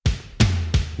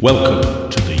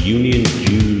Welcome to the Union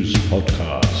Dues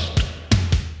podcast.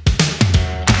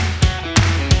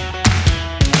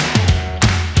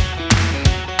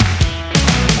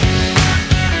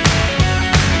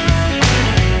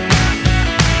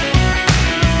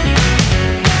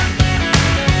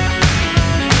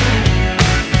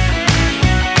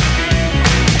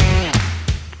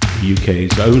 The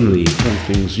UK's only all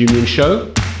things union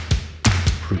show,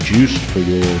 produced for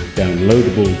your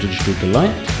downloadable digital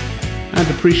delight and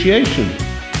appreciation.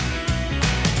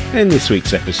 In this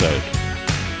week's episode,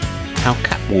 how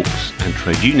catwalks and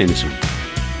trade unionism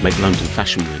make London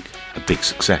Fashion Week a big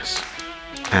success.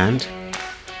 And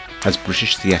has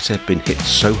British theatre been hit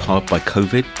so hard by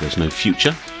COVID there's no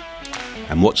future?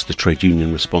 And what's the trade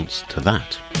union response to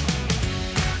that?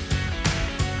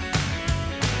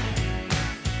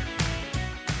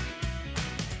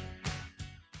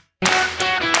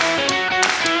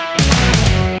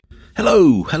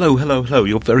 Hello.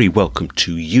 You're very welcome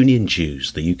to Union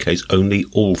Dues, the UK's only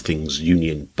all things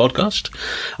union podcast.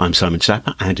 I'm Simon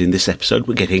Sapper, and in this episode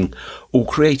we're getting all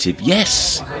creative.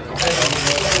 Yes!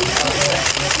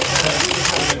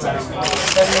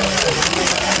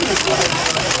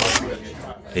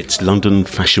 It's London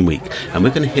Fashion Week, and we're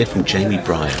going to hear from Jamie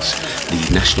Briers,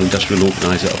 the National Industrial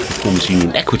Organiser of Performers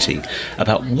Union Equity,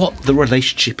 about what the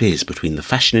relationship is between the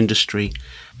fashion industry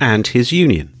and his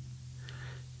union.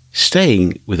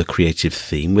 Staying with a creative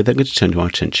theme, we're then going to turn our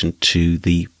attention to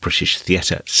the British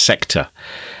theatre sector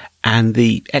and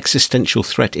the existential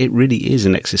threat. It really is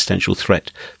an existential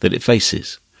threat that it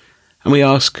faces. And we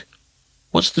ask,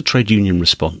 what's the trade union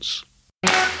response?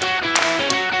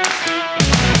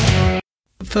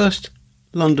 First,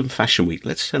 London Fashion Week.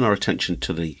 Let's turn our attention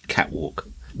to the catwalk.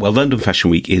 Well, London Fashion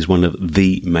Week is one of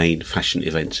the main fashion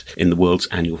events in the world's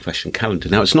annual fashion calendar.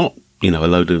 Now, it's not a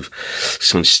load of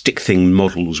some stick thing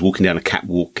models walking down a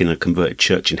catwalk in a converted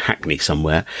church in Hackney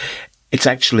somewhere. It's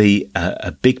actually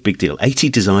a big deal. 80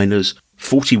 designers,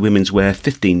 40 women's wear,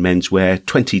 15 men's wear,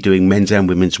 20 doing men's and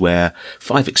women's wear,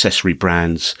 5 accessory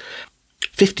brands,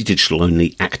 50 digital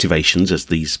only activations, as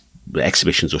these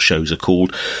exhibitions or shows are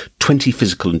called, 20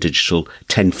 physical and digital,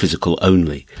 10 physical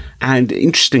only. And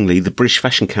interestingly, the British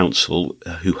Fashion Council,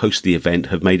 who host the event,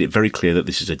 have made it very clear that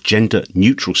this is a gender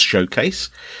neutral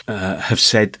showcase, have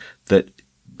said that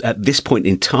at this point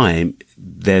in time,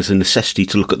 there's a necessity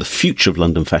to look at the future of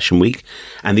London Fashion Week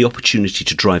and the opportunity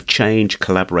to drive change,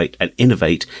 collaborate and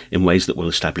innovate in ways that will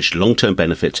establish long-term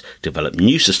benefits, develop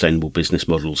new sustainable business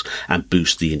models and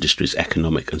boost the industry's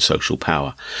economic and social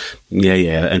power.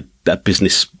 Yeah, and that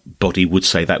business body would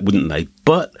say that, wouldn't they?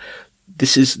 But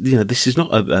this is not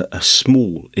a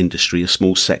small industry, a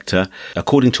small sector.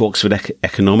 According to Oxford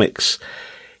Economics,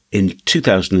 in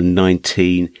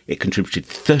 2019, it contributed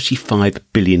 35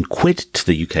 billion quid to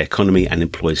the UK economy and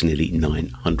employs nearly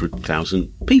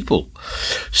 900,000 people.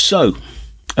 So,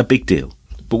 a big deal.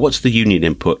 But what's the union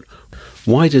input?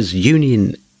 Why does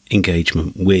union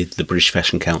engagement with the British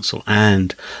Fashion Council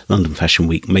and London Fashion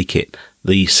Week make it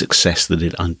the success that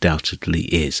it undoubtedly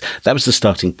is? That was the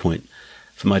starting point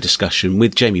for my discussion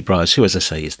with Jamie Briers, who, as I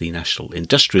say, is the National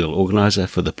Industrial Organiser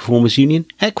for the Performers Union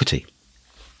Equity.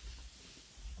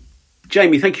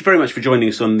 Jamie, thank you very much for joining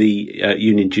us on the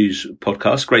Union Dues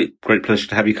podcast. Great pleasure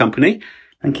to have your company.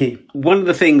 Thank you. One of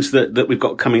the things that we've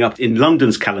got coming up in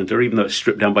London's calendar, even though it's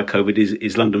stripped down by COVID,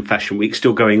 is London Fashion Week,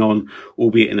 still going on,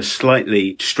 albeit in a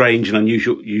slightly strange and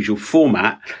unusual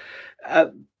format.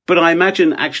 But I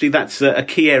imagine actually that's a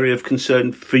key area of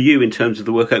concern for you in terms of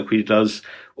the work Equity does,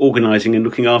 organising and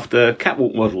looking after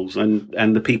catwalk models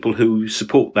and the people who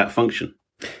support that function.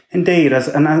 Indeed,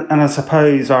 and I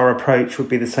suppose our approach would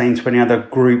be the same to any other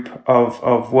group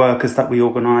of workers that we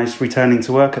organise returning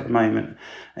to work at the moment,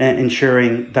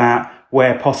 ensuring that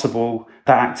where possible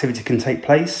that activity can take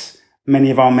place. Many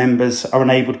of our members are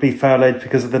unable to be furloughed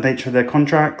because of the nature of their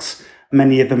contracts.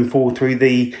 Many of them fall through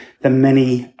the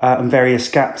many and various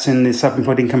gaps in the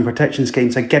self-employed income protection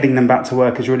scheme. So getting them back to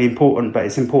work is really important, but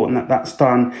it's important that that's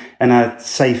done in a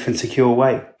safe and secure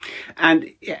way. And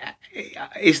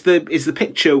is the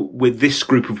picture with this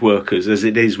group of workers, as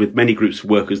it is with many groups of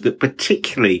workers, that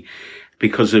particularly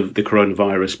because of the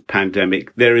coronavirus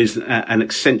pandemic, there is an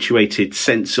accentuated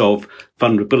sense of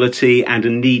vulnerability and a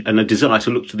need and a desire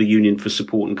to look to the union for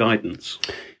support and guidance?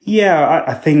 Yeah,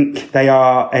 I think they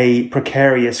are a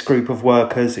precarious group of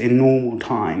workers in normal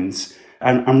times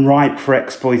and ripe for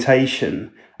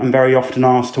exploitation and very often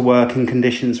asked to work in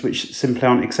conditions which simply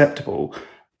aren't acceptable.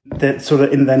 That sort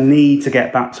of in their need to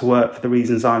get back to work for the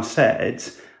reasons I've said,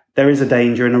 there is a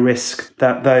danger and a risk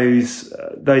that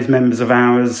those members of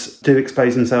ours do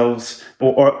expose themselves,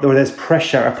 or there's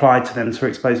pressure applied to them to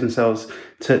expose themselves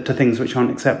to things which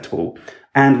aren't acceptable.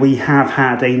 And we have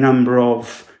had a number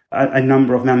of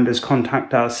members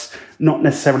contact us, not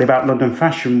necessarily about London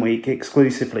Fashion Week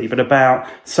exclusively, but about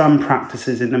some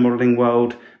practices in the modelling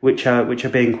world which are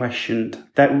being questioned.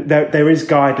 There is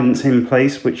guidance in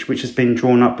place which has been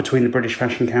drawn up between the British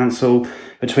Fashion Council,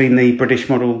 between the British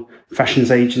Model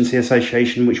Fashions Agency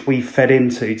Association, which we fed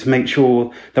into to make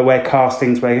sure that where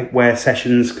casting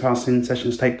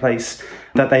sessions take place,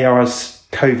 that they are as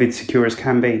COVID secure as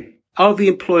can be. Are the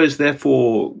employers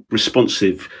therefore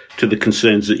responsive to the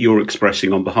concerns that you're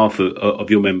expressing on behalf of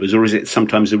your members, or is it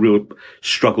sometimes a real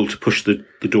struggle to push the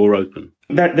door open?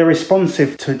 They're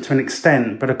responsive to an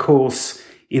extent, but of course,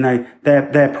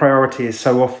 their priority is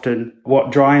so often what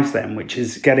drives them, which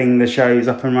is getting the shows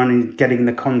up and running, getting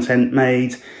the content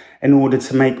made in order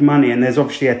to make money. And there's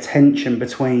obviously a tension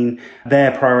between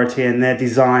their priority and their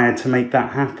desire to make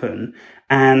that happen,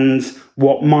 and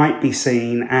what might be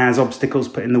seen as obstacles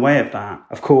put in the way of that.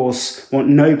 Of course, what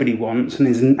nobody wants and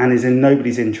is in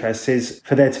nobody's interest is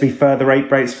for there to be further rape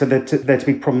breaks, for there to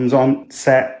be problems on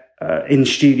set, in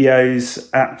studios,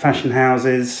 at fashion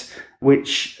houses,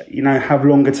 which, have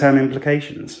longer term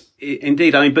implications.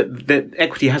 Indeed. But the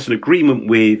Equity has an agreement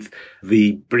with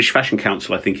the British Fashion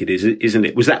Council, I think it is, isn't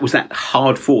it? Was that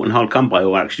hard fought and hard come by,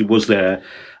 or actually was there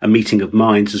a meeting of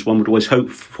minds, as one would always hope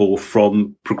for,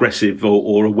 from progressive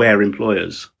or aware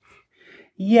employers?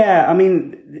 Yeah,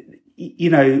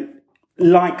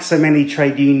 like so many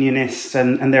trade unionists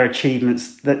and their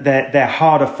achievements, that they're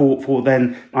harder fought for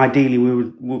than ideally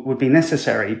would be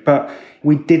necessary. But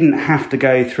we didn't have to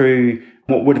go through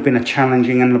what would have been a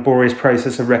challenging and laborious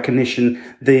process of recognition.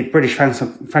 The British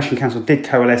Fashion Council did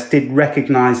coalesce, did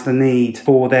recognise the need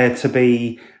for there to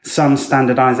be some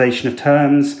standardisation of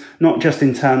terms, not just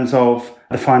in terms of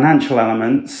the financial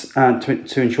elements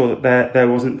to ensure that there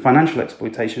wasn't financial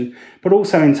exploitation, but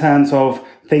also in terms of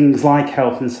things like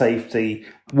health and safety,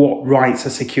 what rights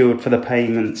are secured for the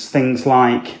payments, things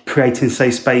like creating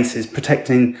safe spaces,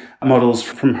 protecting models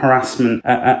from harassment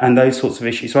and those sorts of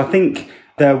issues. So I think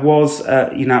there was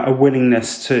a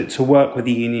willingness to work with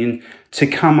the union to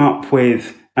come up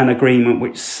with an agreement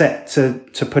which set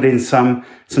to put in some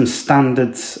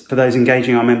standards for those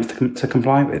engaging our members to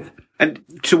comply with. And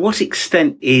to what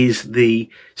extent is the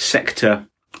sector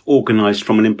organised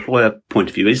from an employer point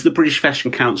of view? Is the British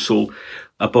Fashion Council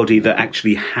a body that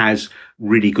actually has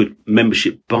really good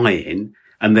membership buy-in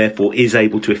and therefore is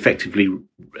able to effectively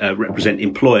represent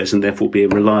employers and therefore be a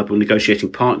reliable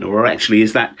negotiating partner? Or actually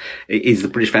is the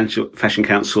British Fashion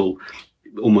Council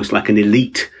almost like an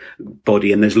elite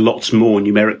body and there's lots more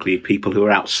numerically of people who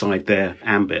are outside their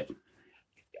ambit?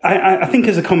 I think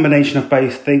it's a combination of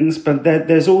both things, but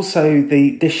there's also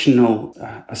the additional,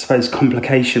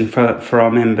 complication for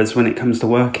our members when it comes to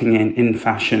working in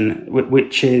fashion,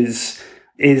 which is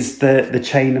the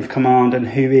chain of command and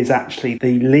who is actually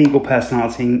the legal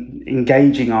personality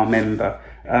engaging our member.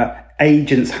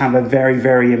 Agents have a very,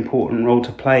 very important role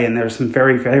to play, and there are some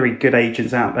very, very good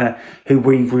agents out there who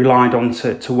we've relied on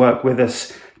to work with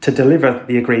us to deliver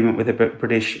the agreement with the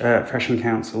British Fashion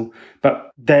Council. But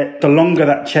the longer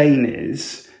that chain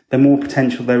is, the more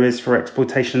potential there is for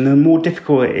exploitation, and the more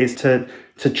difficult it is to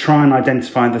try and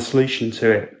identify the solution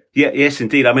to it. Yeah, yes,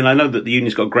 indeed. I know that the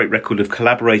union's got a great record of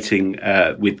collaborating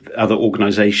with other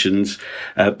organisations,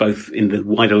 both in the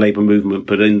wider labour movement,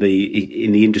 but in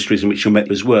the industries in which your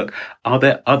members work. Are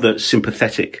there other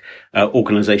sympathetic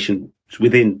organisations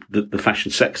within the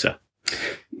fashion sector?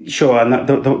 Sure, and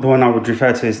the one I would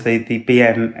refer to is the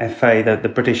BMFA, the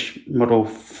British Model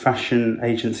Fashion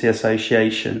Agency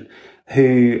Association,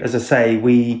 who, as I say,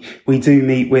 we do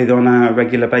meet with on a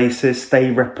regular basis. They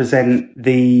represent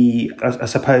the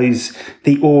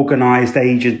organised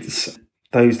agents,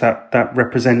 those that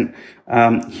represent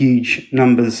huge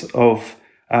numbers of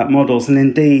models. And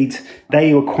indeed,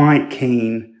 they were quite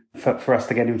keen for us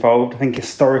to get involved. I think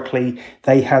historically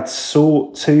they had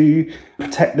sought to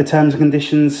protect the terms and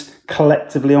conditions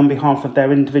collectively on behalf of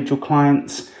their individual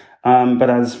clients. But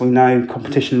as we know,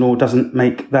 competition law doesn't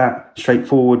make that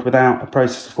straightforward without a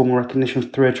process of formal recognition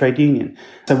through a trade union.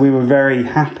 So we were very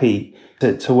happy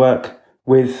to work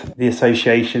with the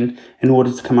association in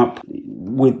order to come up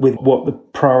with what the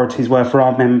priorities were for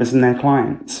our members and their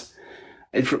clients.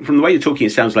 From the way you're talking,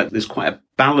 it sounds like there's quite a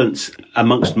balance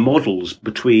amongst models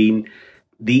between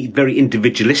the very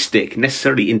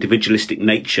necessarily individualistic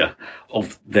nature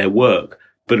of their work,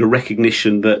 but a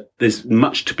recognition that there's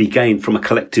much to be gained from a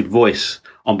collective voice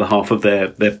on behalf of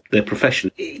their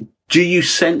profession. Do you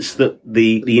sense that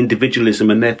the individualism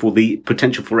and therefore the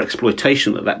potential for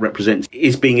exploitation that represents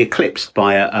is being eclipsed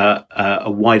by a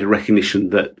wider recognition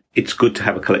that it's good to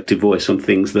have a collective voice on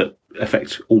things that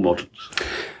affect all models?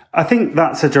 I think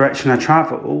that's a direction of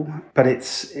travel, but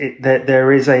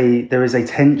there is a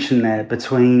tension there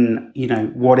between, you know,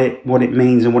 what it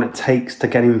means and what it takes to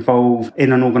get involved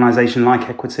in an organisation like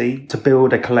Equity to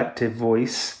build a collective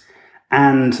voice,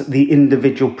 and the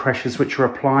individual pressures which are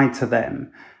applied to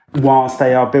them whilst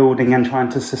they are building and trying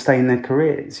to sustain their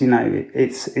careers. You know,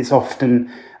 it's often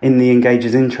in the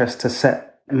engager's interest to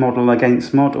set model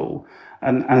against model.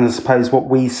 And I suppose what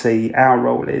we see our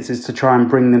role is to try and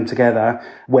bring them together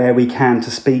where we can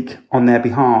to speak on their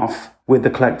behalf with the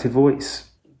collective voice.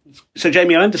 So,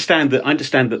 Jamie, I understand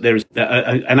that there is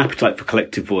an appetite for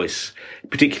collective voice,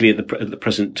 particularly at the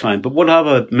present time. But what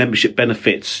other membership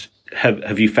benefits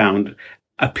have you found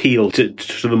appeal to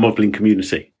the modelling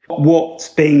community?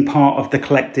 What being part of the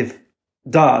collective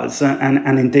does,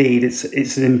 and indeed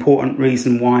it's an important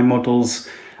reason why models,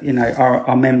 you know,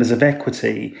 are members of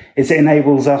Equity, is it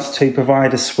enables us to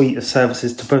provide a suite of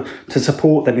services to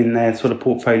support them in their sort of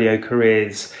portfolio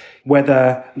careers,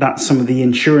 whether that's some of the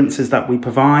insurances that we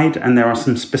provide, and there are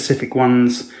some specific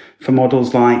ones for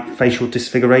models like facial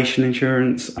disfiguration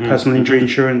insurance, personal injury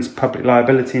insurance, public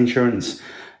liability insurance,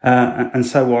 and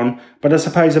so on. But I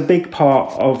suppose a big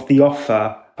part of the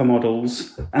offer for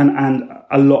models and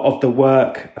a lot of the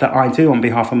work that I do on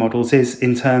behalf of models is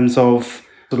in terms of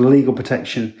sort of legal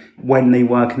protection when they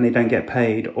work and they don't get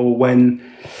paid, or when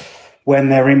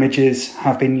their images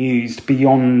have been used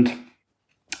beyond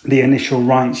the initial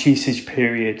rights usage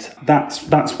period.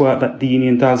 That's work that the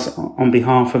union does on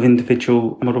behalf of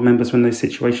individual model members when those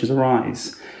situations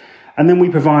arise. And then we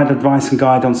provide advice and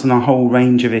guidance on a whole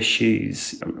range of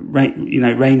issues,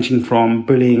 ranging from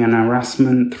bullying and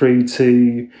harassment through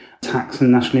to tax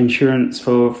and national insurance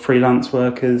for freelance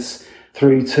workers,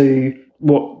 through to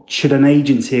what should an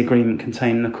agency agreement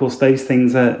contain. And of course, those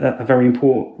things are very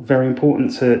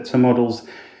important to models.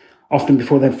 Often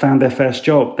before they've found their first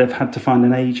job, they've had to find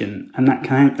an agent, and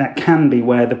that can be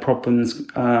where the problems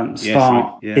start. Yes,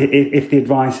 right. Yeah. If the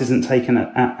advice isn't taken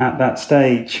at that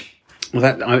stage. Well,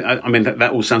 that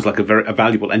all sounds like a very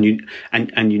valuable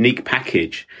and unique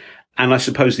package, and I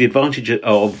suppose the advantage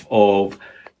of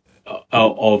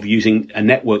using a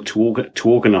network to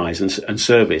organise and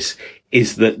service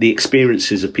is that the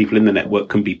experiences of people in the network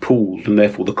can be pooled, and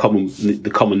therefore the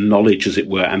common knowledge, as it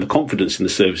were, and the confidence in the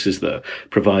services that are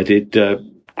provided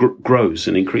grows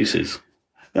and increases.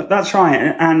 That's right,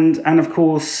 and of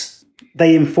course,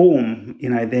 they inform, you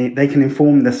know, they can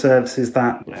inform the services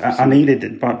that are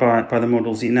needed by the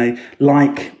models, you know,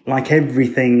 like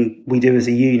everything we do as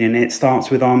a union, it starts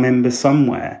with our members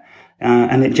somewhere.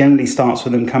 And it generally starts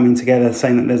with them coming together,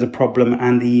 saying that there's a problem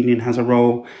and the union has a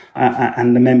role,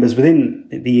 and the members within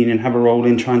the union have a role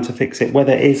in trying to fix it,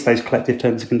 whether it is those collective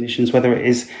terms and conditions, whether it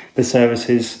is the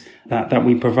services that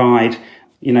we provide.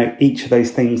 You know, each of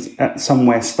those things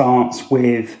somewhere starts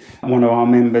with one of our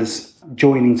members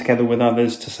joining together with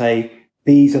others to say,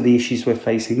 these are the issues we're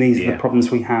facing, these are the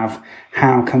problems we have,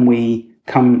 how can we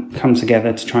come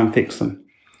together to try and fix them?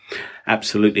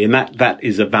 Absolutely. And that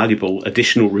is a valuable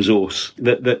additional resource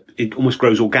that it almost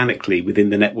grows organically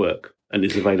within the network and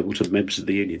is available to the members of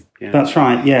the union. Yeah. That's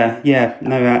right. Yeah.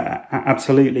 No,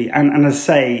 absolutely. And as I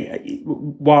say,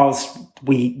 whilst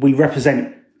we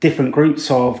represent different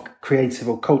groups of creative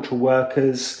or cultural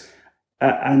workers,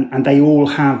 and they all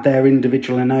have their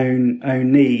individual and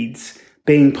own needs,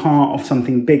 being part of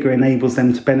something bigger enables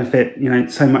them to benefit, you know,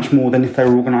 so much more than if they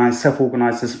were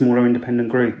self-organised as smaller independent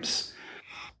groups.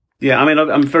 Yeah, I mean,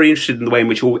 I'm very interested in the way in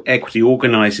which Equity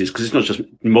organises, because it's not just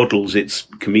models, it's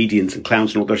comedians and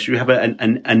clowns and all that. You have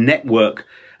a network,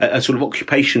 a sort of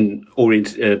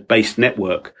occupation-oriented based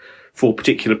network for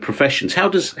particular professions. How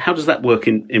does that work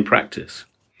in practice?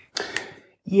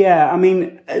 Yeah, I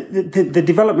mean, the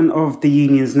development of the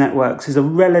unions networks is a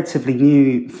relatively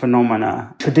new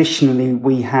phenomena. Traditionally,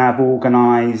 we have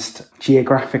organised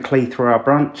geographically through our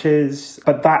branches,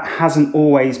 but that hasn't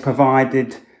always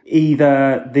provided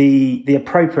either the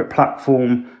appropriate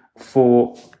platform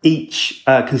for each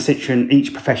constituent,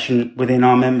 each profession within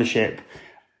our membership.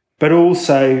 But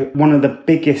also, one of the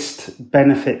biggest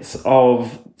benefits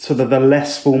of sort of the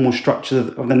less formal structure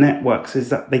of the networks is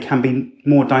that they can be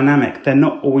more dynamic. They're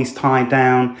not always tied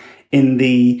down in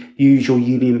the usual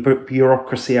union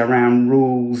bureaucracy around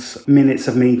rules, minutes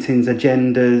of meetings,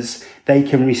 agendas. They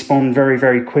can respond very,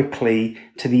 very quickly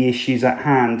to the issues at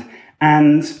hand.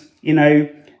 And, you know,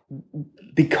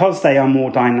 because they are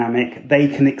more dynamic, they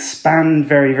can expand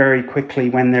very, very quickly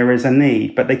when there is a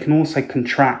need, but they can also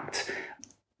contract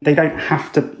They don't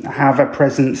have to have a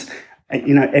presence,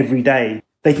 every day.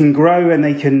 They can grow and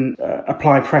they can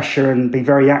apply pressure and be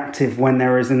very active when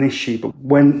there is an issue. But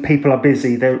when people are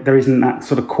busy, there isn't that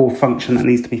sort of core function that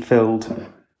needs to be filled.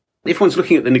 If one's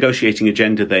looking at the negotiating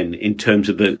agenda then in terms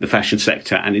of the fashion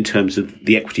sector and in terms of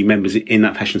the equity members in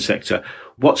that fashion sector,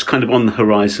 what's kind of on the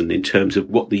horizon in terms of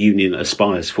what the union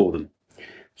aspires for them?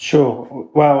 Sure.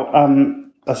 Well,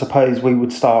 I suppose we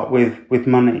would start with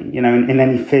money. In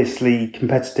any fiercely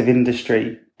competitive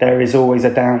industry, there is always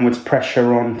a downwards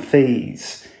pressure on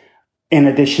fees. In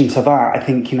addition to that, I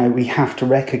think, we have to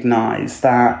recognise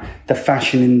that the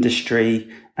fashion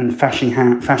industry and fashion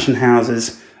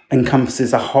houses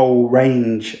encompasses a whole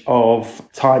range of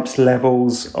types,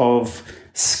 levels of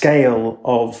scale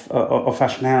of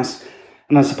fashion house.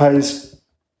 And I suppose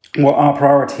what our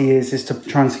priority is to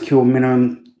try and secure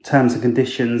minimum terms and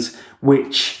conditions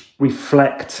which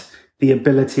reflect the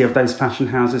ability of those fashion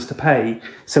houses to pay.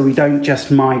 So we don't just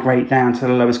migrate down to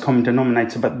the lowest common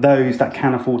denominator, but those that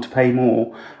can afford to pay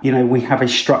more. We have a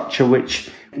structure which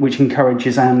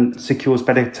encourages and secures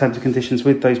better terms and conditions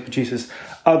with those producers.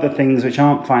 Other things which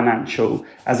aren't financial,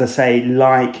 as I say,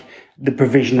 like the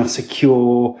provision of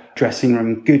secure dressing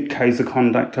room, good codes of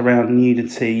conduct around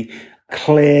nudity,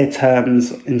 clear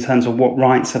terms in terms of what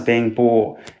rights are being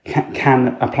bought,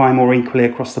 can apply more equally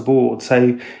across the board.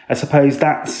 So I suppose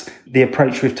that's the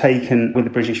approach we've taken with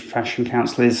the British Fashion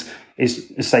Council is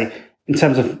say, in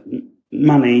terms of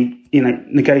money,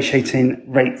 negotiating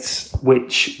rates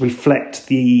which reflect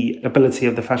the ability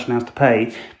of the fashion house to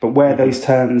pay, but where those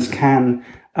terms can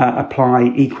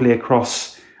apply equally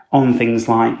across on things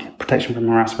like protection from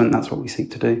harassment, that's what we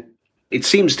seek to do. It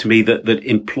seems to me that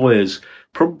employers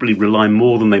probably rely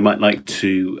more than they might like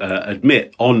to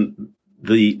admit on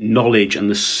the knowledge and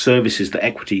the services that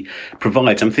equity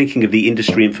provides. I'm thinking of the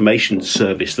industry information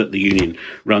service that the union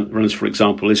runs, for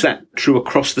example. Is that true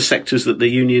across the sectors that the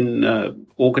union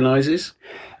organises?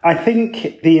 I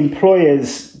think the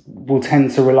employers will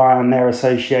tend to rely on their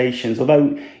associations,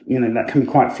 although, that can be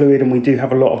quite fluid, and we do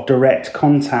have a lot of direct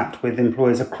contact with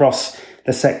employers across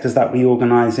the sectors that we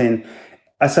organise in.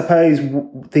 I suppose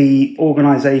the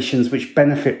organisations which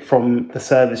benefit from the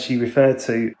service you refer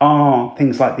to are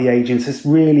things like the agents. It's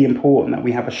really important that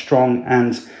we have a strong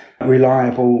and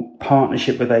reliable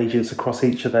partnership with agents across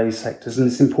each of those sectors. And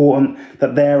it's important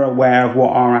that they're aware of what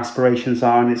our aspirations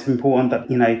are. And it's important that,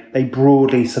 they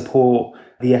broadly support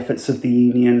the efforts of the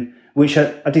union, which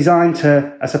are designed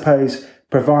to, I suppose,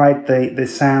 provide the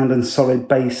sound and solid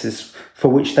basis for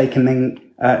which they can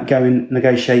then go and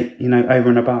negotiate, over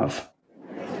and above.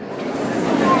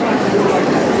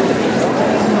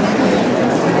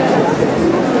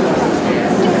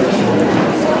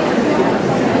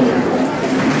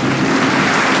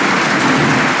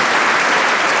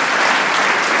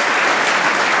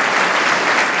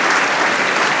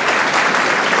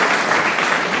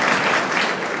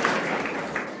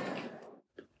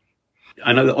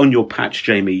 I know that on your patch,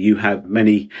 Jamie, you have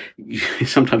many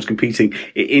sometimes competing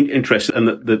interests, and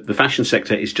the fashion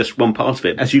sector is just one part of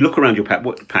it. As you look around your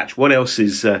patch, what else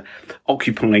is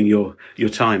occupying your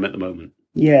time at the moment?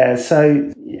 Yeah,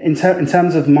 so in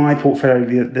terms of my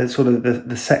portfolio, the sort of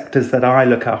the sectors that I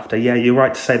look after, yeah, you're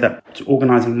right to say that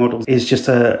organising models is just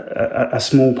a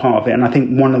small part of it. And I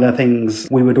think one of the things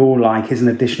we would all like is an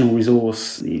additional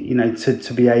resource,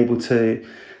 to be able to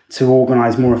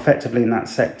organise more effectively in that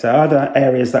sector. Other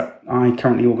areas that I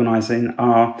currently organise in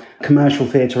are commercial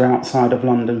theatre outside of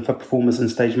London for performers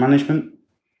and stage management.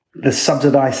 The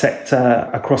subsidised sector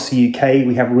across the UK,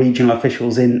 we have regional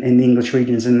officials in the English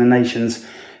regions and the nations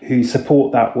who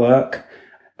support that work,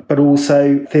 but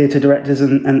also theatre directors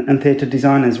and theatre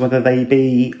designers, whether they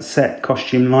be set,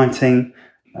 costume, lighting,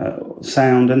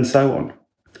 sound and so on.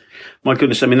 My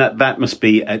goodness, that must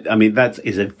be, that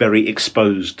is a very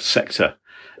exposed sector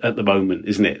at the moment,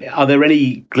 isn't it? Are there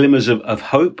any glimmers of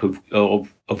hope,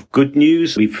 of good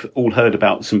news? We've all heard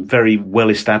about some very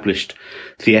well-established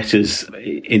theatres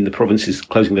in the provinces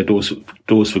closing their doors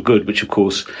for good, which of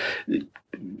course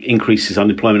increases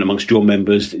unemployment amongst your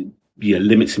members,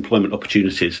 limits employment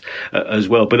opportunities as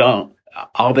well. But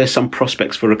are there some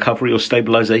prospects for recovery or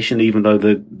stabilisation, even though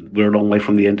we're a long way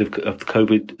from the end of the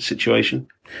COVID situation?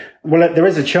 Well, there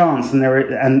is a chance, and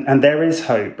there is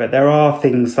hope, but there are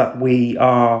things that we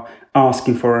are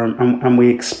asking for and we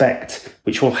expect,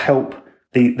 which will help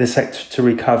the sector to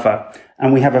recover.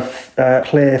 And we have a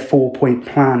clear 4-point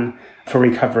plan for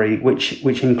recovery, which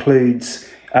includes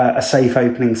a safe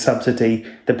opening subsidy,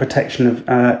 the protection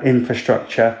of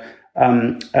infrastructure,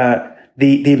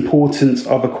 the importance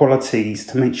of equalities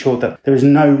to make sure that there is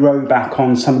no rollback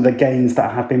on some of the gains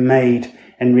that have been made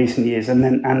in recent years,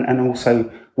 and also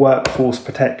workforce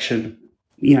protection.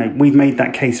 We've made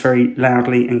that case very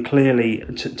loudly and clearly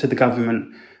to the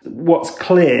government. What's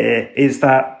clear is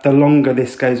that the longer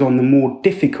this goes on, the more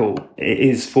difficult it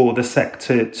is for the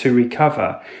sector to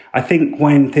recover. I think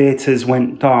when theatres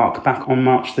went dark back on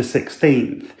March the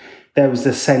 16th, there was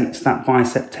a sense that by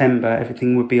September,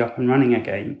 everything would be up and running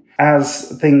again.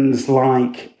 As things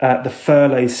like the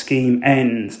furlough scheme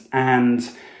ends and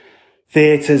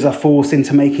theatres are forced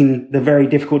into making the very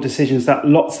difficult decisions that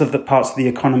lots of the parts of the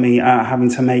economy are having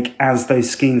to make as those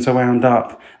schemes are wound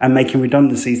up and making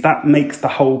redundancies, that makes the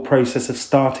whole process of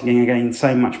starting again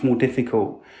so much more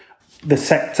difficult. The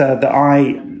sector that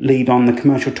I lead on, the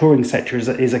commercial touring sector,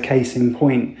 is a case in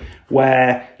point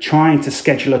where trying to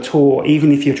schedule a tour,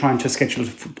 even if you're trying to schedule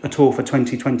a tour for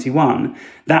 2021,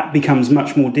 that becomes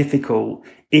much more difficult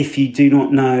if you do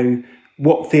not know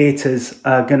what theatres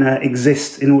are going to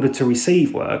exist in order to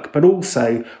receive work, but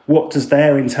also what does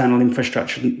their internal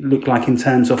infrastructure look like in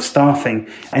terms of staffing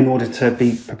in order to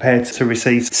be prepared to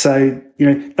receive. So,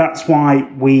 that's why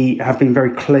we have been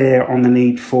very clear on the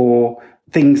need for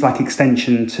things like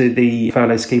extension to the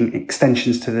furlough scheme,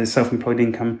 extensions to the self-employed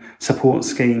income support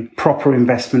scheme, proper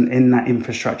investment in that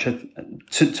infrastructure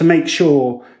to make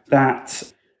sure that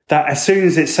as soon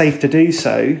as it's safe to do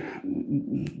so,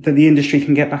 that the industry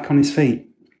can get back on its feet.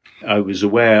 I was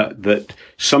aware that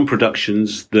some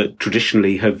productions that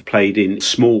traditionally have played in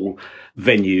small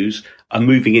venues are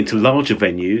moving into larger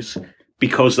venues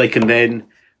because they can then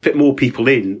fit more people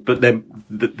in, but then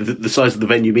the size of the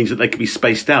venue means that they can be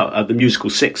spaced out. The Musical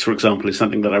 6, for example, is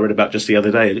something that I read about just the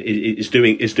other day. Is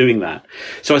doing that.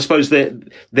 So I suppose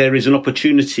there is an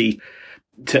opportunity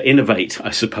to innovate, I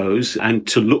suppose, and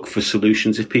to look for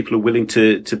solutions if people are willing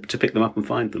to pick them up and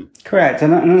find them. Correct.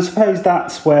 And I suppose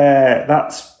that's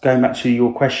going back to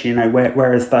your question,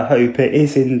 where is the hope? It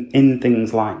is in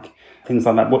things like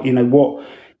that. What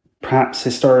perhaps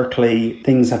historically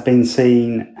things have been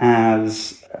seen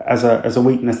as a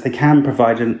weakness, they can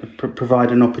provide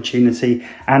an opportunity,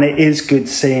 and it is good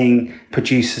seeing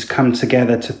producers come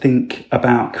together to think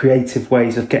about creative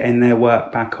ways of getting their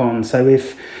work back on. So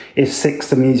if Six,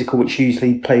 the musical, which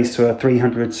usually plays to a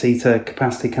 300-seater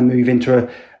capacity, can move into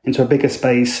a bigger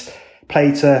space,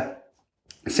 play to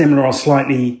similar or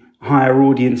slightly higher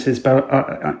audiences, but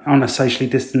on a socially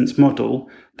distanced model,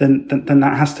 then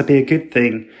that has to be a good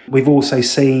thing. We've also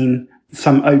seen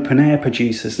some open air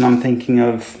producers, and I'm thinking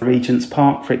of Regent's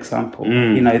Park, for example.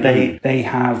 They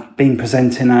have been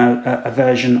presenting a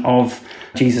version of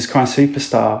Jesus Christ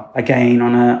Superstar again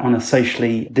on a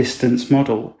socially distanced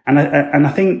model, and I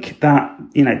think that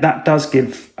that does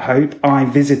give hope. I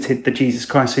visited the Jesus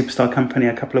Christ Superstar company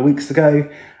a couple of weeks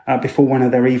ago before one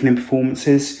of their evening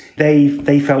performances.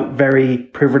 They felt very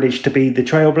privileged to be the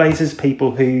trailblazers,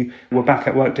 people who were back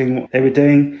at work doing what they were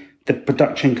doing. The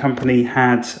production company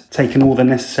had taken all the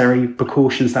necessary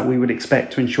precautions that we would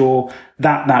expect to ensure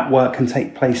that work can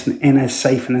take place in as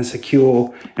safe and as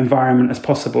secure environment as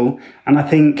possible. And I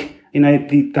think,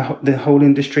 the whole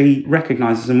industry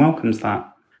recognises and welcomes that.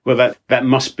 Well, that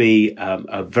must be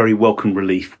a very welcome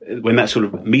relief when that sort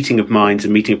of meeting of minds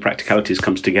and meeting of practicalities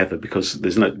comes together, because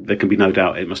there can be no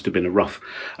doubt it must have been a rough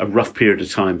period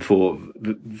of time for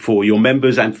your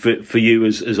members and for you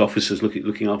as officers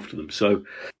looking after them. So,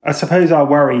 I suppose our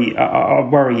worry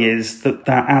is that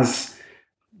as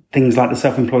things like the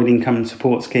self-employed income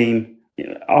support scheme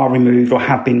are removed or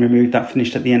have been removed, that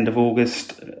finished at the end of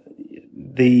August.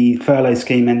 The furlough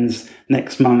scheme ends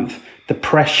next month. The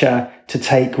pressure to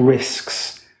take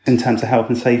risks in terms of health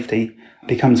and safety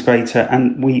becomes greater,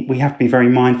 and we have to be very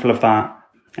mindful of that.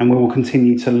 And we will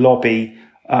continue to lobby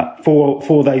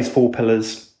for those four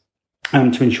pillars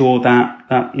to ensure that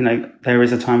there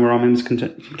is a time where our members can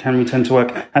return to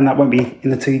work, and that won't be in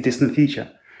the too distant future.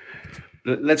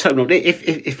 Let's hope not.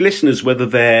 If listeners, whether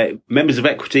they're members of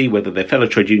Equity, whether they're fellow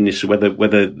trade unionists, or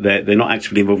whether they're not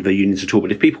actively involved with their unions at all,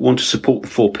 but if people want to support the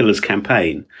Four Pillars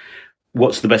campaign,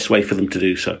 what's the best way for them to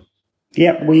do so?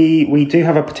 Yeah, we do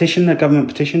have a petition, a government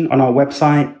petition on our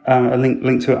website, a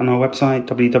link to it on our website,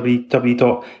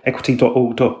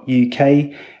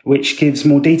 www.equity.org.uk, which gives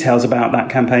more details about that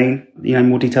campaign,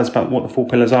 more details about what the four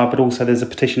pillars are, but also there's a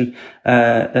petition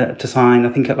to sign. I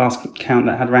think at last count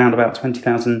that had around about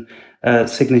 20,000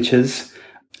 signatures.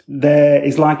 There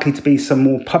is likely to be some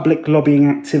more public lobbying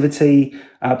activity,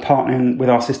 partnering with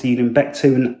our sister union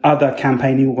BECTU and other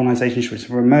campaigning organisations which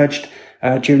have emerged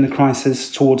during the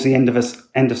crisis towards the end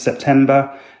of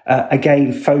September.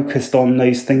 Again, focused on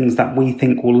those things that we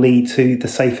think will lead to the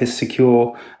safest,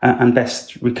 secure and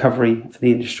best recovery for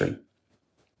the industry.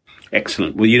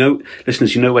 Excellent. Well,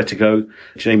 listeners, you know where to go.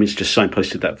 Jamie's just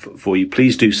signposted that for you.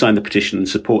 Please do sign the petition and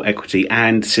support Equity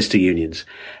and sister unions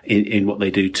in what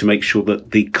they do to make sure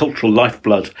that the cultural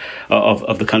lifeblood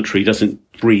of the country doesn't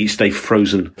stay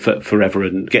frozen forever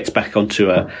and gets back onto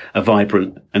a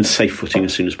vibrant and safe footing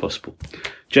as soon as possible.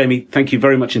 Jamie, thank you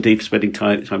very much indeed for spending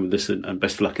time with us, and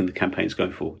best of luck in the campaigns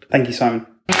going forward. Thank you, Simon.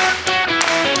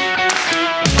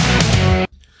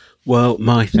 Well,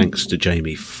 my thanks to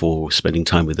Jamie for spending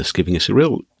time with us, giving us a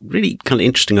really kind of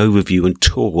interesting overview and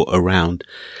tour around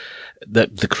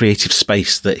the creative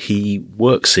space that he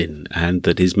works in and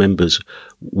that his members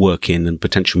work in and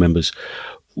potential members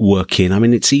work in. I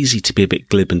mean, it's easy to be a bit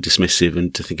glib and dismissive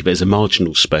and to think of it as a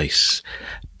marginal space,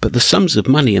 but the sums of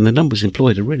money and the numbers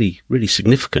employed are really, really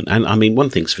significant. And I mean, one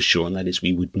thing's for sure, and that is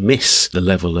we would miss the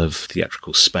level of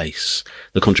theatrical space,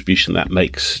 the contribution that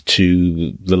makes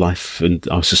to the life and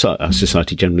our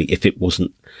society generally, if it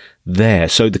wasn't there.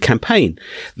 So the campaign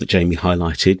that Jamie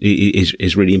highlighted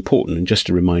is really important. And just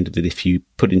a reminder that if you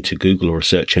put into Google or a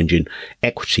search engine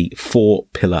Equity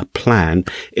 4-Pillar Plan,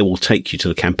 it will take you to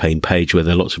the campaign page where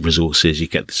there are lots of resources. You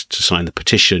get to sign the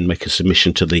petition, make a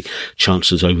submission to the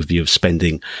Chancellor's overview of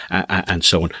spending, and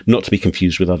so on. Not to be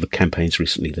confused with other campaigns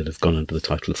recently that have gone under the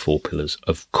title of 4 Pillars,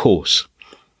 of course.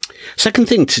 Second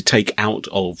thing to take out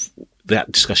of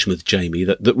that discussion with Jamie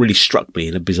that really struck me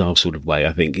in a bizarre sort of way,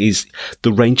 I think, is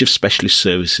the range of specialist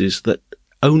services that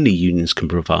only unions can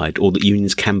provide, or that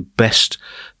unions can best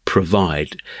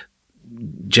provide.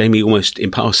 Jamie, almost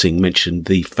in passing, mentioned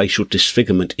the facial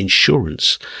disfigurement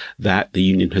insurance that the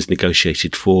union has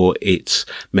negotiated for its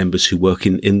members who work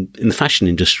in the fashion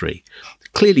industry.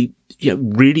 Clearly,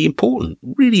 really important,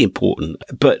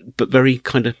 but very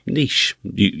kind of niche,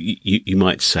 you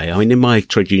might say. I mean, in my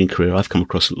trade union career, I've come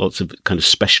across lots of kind of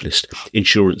specialist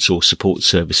insurance or support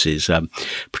services,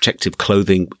 protective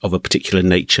clothing of a particular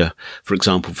nature, for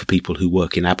example, for people who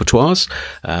work in abattoirs,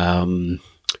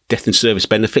 death in service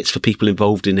benefits for people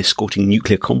involved in escorting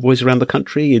nuclear convoys around the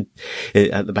country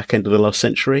at the back end of the last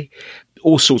century,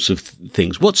 all sorts of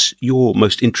things. What's your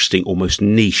most interesting or most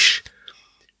niche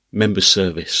member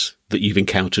service that you've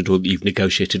encountered or that you've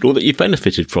negotiated or that you've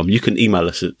benefited from? You can email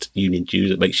us at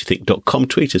uniondues@makesyouthink.com,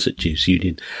 tweet us at Juice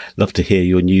Union. Love to hear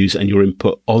your news and your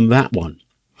input on that one.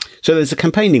 So there's the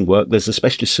campaigning work, there's the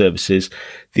specialist services.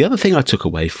 The other thing I took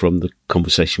away from the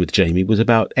conversation with Jamie was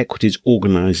about Equity's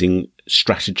organising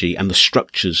strategy and the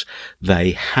structures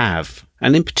they have,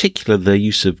 and in particular their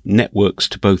use of networks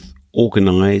to both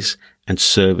organise and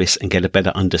service and get a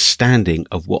better understanding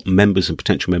of what members and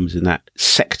potential members in that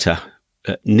sector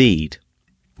need.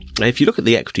 If you look at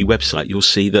the Equity website, you'll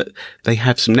see that they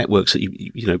have some networks that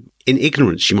in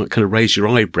ignorance, you might kind of raise your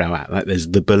eyebrow at. Like there's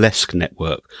the Burlesque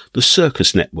Network, the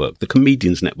Circus Network, the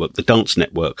Comedians Network, the Dance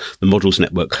Network, the Models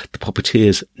Network, the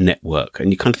Puppeteers Network.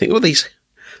 And you kind of think,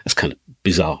 that's kind of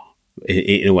bizarre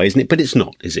in a way, isn't it? But it's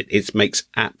not, is it? It makes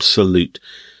absolute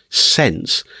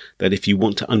sense that if you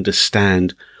want to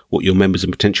understand what your members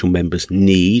and potential members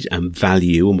need and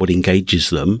value and what engages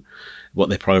them, what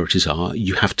their priorities are,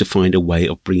 you have to find a way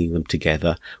of bringing them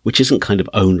together, which isn't kind of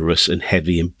onerous and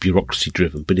heavy and bureaucracy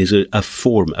driven, but is a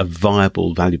forum, a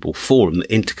viable, valuable forum that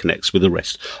interconnects with the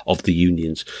rest of the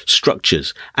union's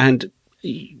structures. And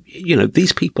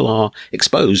these people are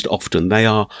exposed often.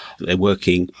 They're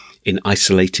working in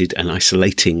isolated and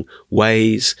isolating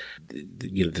ways.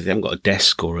 They haven't got a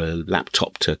desk or a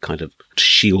laptop to kind of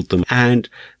shield them. And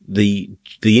the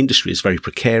industry is very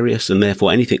precarious, and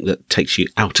therefore anything that takes you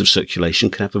out of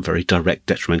circulation can have a very direct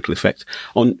detrimental effect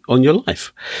on your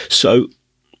life. So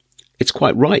it's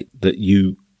quite right that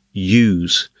you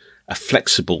use a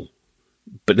flexible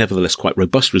but nevertheless quite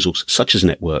robust resource such as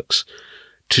networks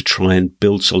to try and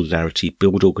build solidarity,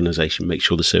 build organisation, make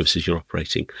sure the services you're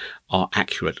operating are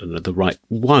accurate and are the right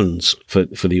ones for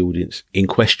the audience in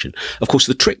question. Of course,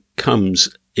 the trick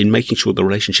comes in making sure the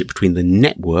relationship between the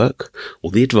network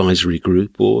or the advisory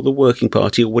group or the working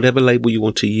party or whatever label you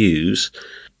want to use,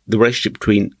 the relationship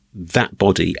between that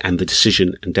body and the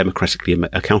decision and democratically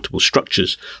accountable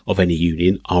structures of any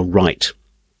union are right.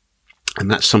 And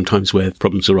that's sometimes where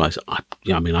problems arise.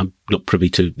 I'm not privy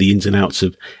to the ins and outs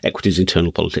of Equity's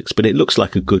internal politics, but it looks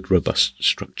like a good, robust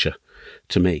structure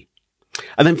to me.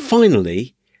 And then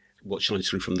finally, what shines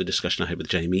through from the discussion I had with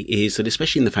Jamie is that,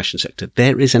 especially in the fashion sector,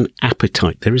 there is an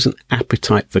appetite. There is an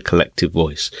appetite for collective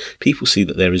voice. People see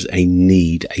that there is a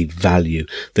need, a value,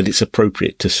 that it's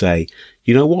appropriate to say,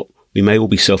 you know what? We may all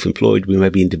be self-employed, we may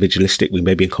be individualistic, we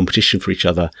may be in competition for each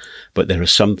other, but there are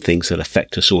some things that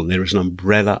affect us all. There is an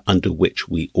umbrella under which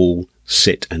we all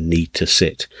sit and need to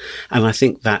sit. And I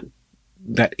think that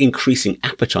that increasing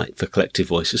appetite for collective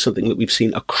voice is something that we've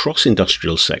seen across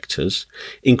industrial sectors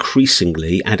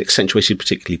increasingly, and accentuated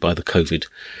particularly by the COVID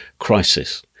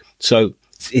crisis. So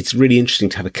it's really interesting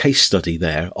to have a case study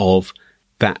there of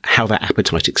that, how that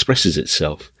appetite expresses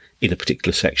itself in a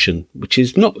particular section, which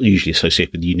is not usually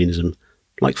associated with unionism,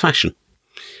 like fashion.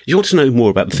 If you want to know more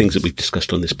about the things that we've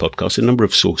discussed on this podcast, a number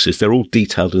of sources, they're all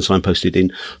detailed and signposted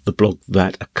in the blog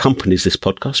that accompanies this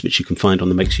podcast, which you can find on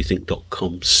the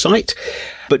makesyouthink.com site.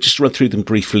 But just to run through them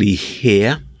briefly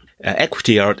here.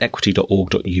 Equity are at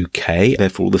equity.org.uk.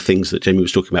 Therefore, all the things that Jamie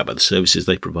was talking about the services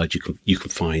they provide, you can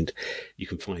find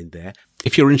there.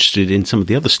 If you're interested in some of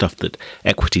the other stuff that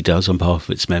Equity does on behalf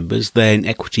of its members, then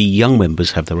Equity Young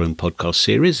Members have their own podcast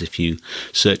series. If you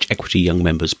search Equity Young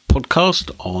Members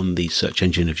podcast on the search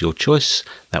engine of your choice,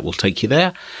 that will take you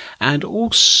there. And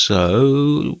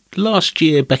also, last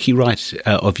year, Becky Wright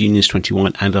of Unions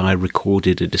 21 and I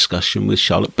recorded a discussion with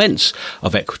Charlotte Bentz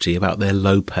of Equity about their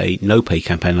low pay, no pay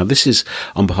campaign. Now, this is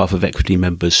on behalf of Equity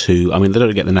members who, I mean, they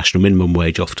don't get the national minimum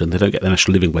wage often. They don't get the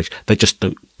national living wage. They just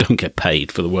don't get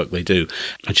paid for the work they do.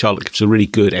 And Charlotte gives a really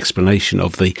good explanation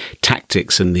of the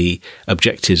tactics and the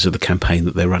objectives of the campaign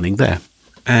that they're running there.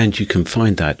 And you can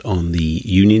find that on the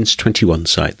Unions 21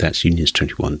 site. That's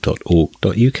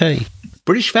unions21.org.uk.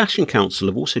 British Fashion Council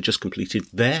have also just completed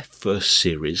their first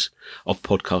series of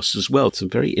podcasts as well. Some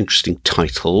very interesting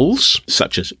titles,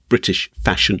 such as British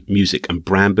Fashion, Music and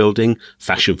Brand Building,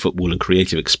 Fashion, Football and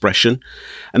Creative Expression,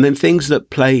 and then things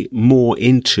that play more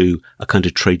into a kind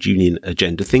of trade union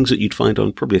agenda, things that you'd find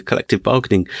on probably a collective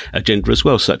bargaining agenda as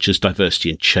well, such as diversity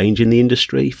and change in the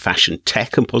industry, fashion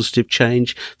tech and positive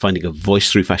change, finding a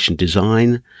voice through fashion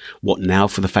design, what now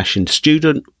for the fashion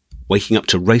student, waking up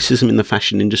to racism in the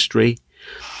fashion industry,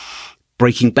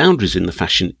 breaking boundaries in the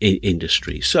fashion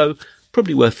industry. So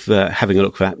probably worth having a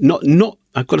look for that. Not.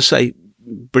 I've got to say,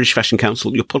 British Fashion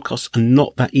Council, your podcasts are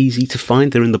not that easy to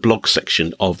find. They're in the blog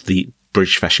section of the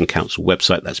British Fashion Council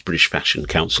website. That's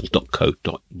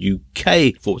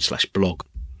britishfashioncouncil.co.uk/blog.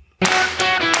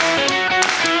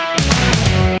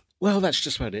 Well, that's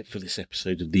just about it for this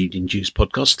episode of the Union Dues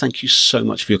podcast. Thank you so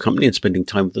much for your company and spending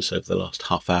time with us over the last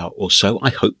half hour or so. I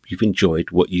hope you've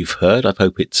enjoyed what you've heard. I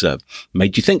hope it's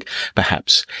made you think.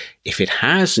 Perhaps if it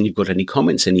has, and you've got any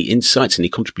comments, any insights, any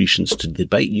contributions to the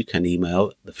debate, you can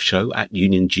email the show at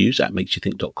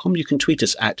uniondues@makesyouthink.com. You can tweet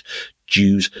us at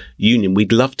Dues Union.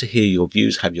 We'd love to hear your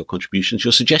views, have your contributions,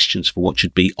 your suggestions for what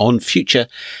should be on future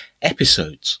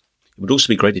episodes. It would also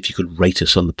be great if you could rate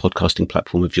us on the podcasting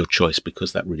platform of your choice,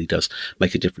 because that really does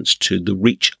make a difference to the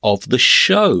reach of the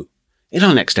show. In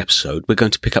our next episode, we're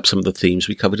going to pick up some of the themes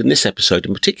we covered in this episode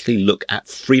and particularly look at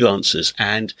freelancers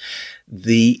and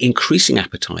the increasing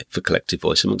appetite for collective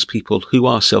voice amongst people who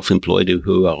are self-employed,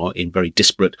 who are in very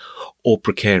disparate or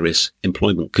precarious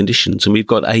employment conditions. And we've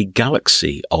got a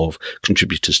galaxy of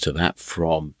contributors to that,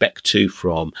 from Beck2,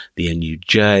 from the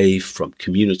NUJ, from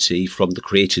Community, from the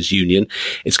Creators Union.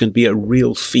 It's going to be a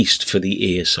real feast for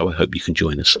the ear, so I hope you can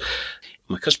join us.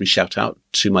 My customary shout out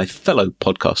to my fellow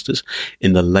podcasters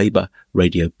in the Labour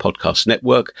Radio Podcast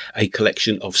Network, a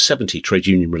collection of 70 trade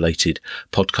union related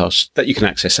podcasts that you can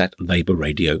access at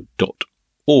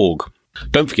labourradio.org.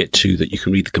 Don't forget too that you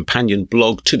can read the companion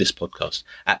blog to this podcast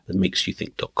at the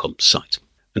makesyouthink.com site.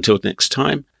 Until next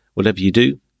time, whatever you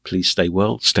do, please stay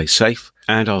well, stay safe,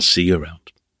 and I'll see you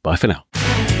around. Bye for now.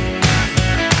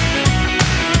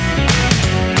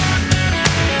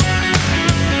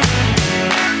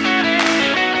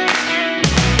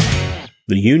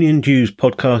 The Union Dues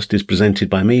podcast is presented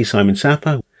by me, Simon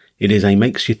Sapper. It is a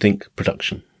Makes You Think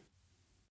production.